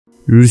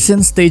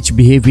Recent stage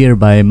behavior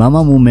by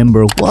MAMAMOO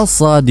member Hwa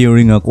Sa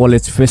during a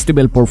college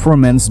festival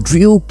performance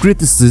drew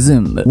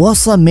criticism. Hwa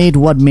Sa made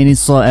what many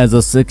saw as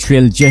a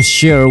sexual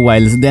gesture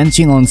while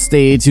dancing on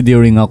stage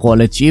during a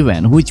college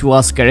event, which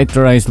was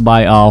characterized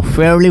by a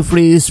fairly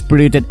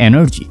free-spirited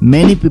energy.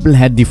 Many people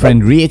had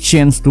different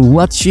reactions to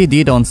what she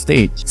did on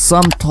stage.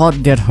 Some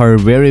thought that her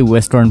very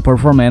Western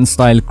performance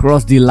style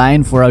crossed the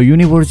line for a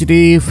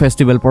university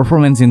festival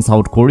performance in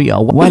South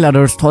Korea, while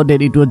others thought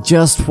that it was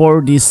just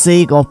for the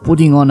sake of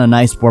putting on a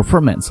nice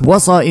performance. Hwa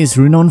Sa is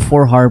renowned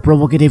for her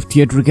provocative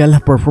theatrical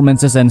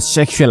performances and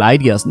sexual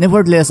ideas.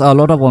 Nevertheless, a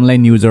lot of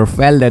online users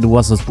felt that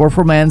Hwa Sa's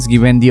performance,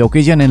 given the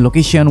occasion and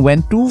location,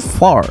 went too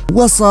far.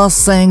 Hwa Sa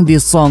sang the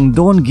song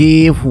 "Don't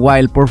Give"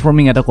 while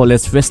performing at a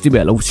college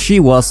festival.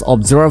 She was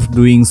observed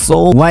doing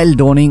so while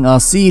donning a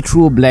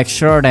see-through black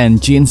shirt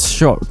and jeans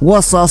shorts.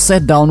 Hwa Sa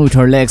sat down with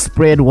her legs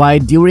spread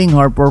wide during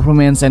her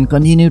performance and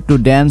continued to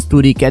dance to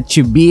the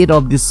catchy beat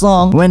of the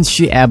song when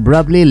she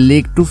abruptly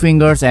licked two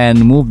fingers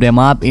and moved them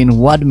up in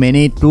what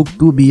many took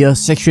to be a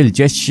sexual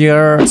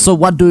gesture. So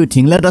what do you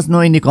think? Let us know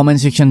in the comment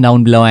section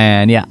down below,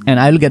 and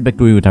I will get back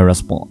to you with a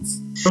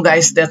response. So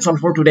guys, that's all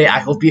for today. I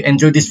hope you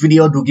enjoyed this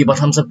video. Do give a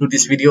thumbs up to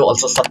this video.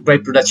 Also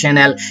subscribe to the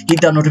channel.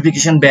 Hit the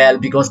notification bell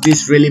because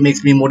this really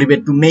makes me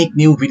motivated to make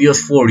new videos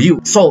for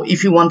you. So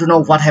if you want to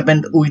know what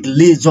happened with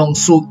Lee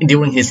Jong-suk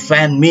during his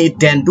fan meet,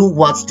 then do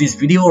watch this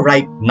video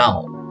right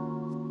now.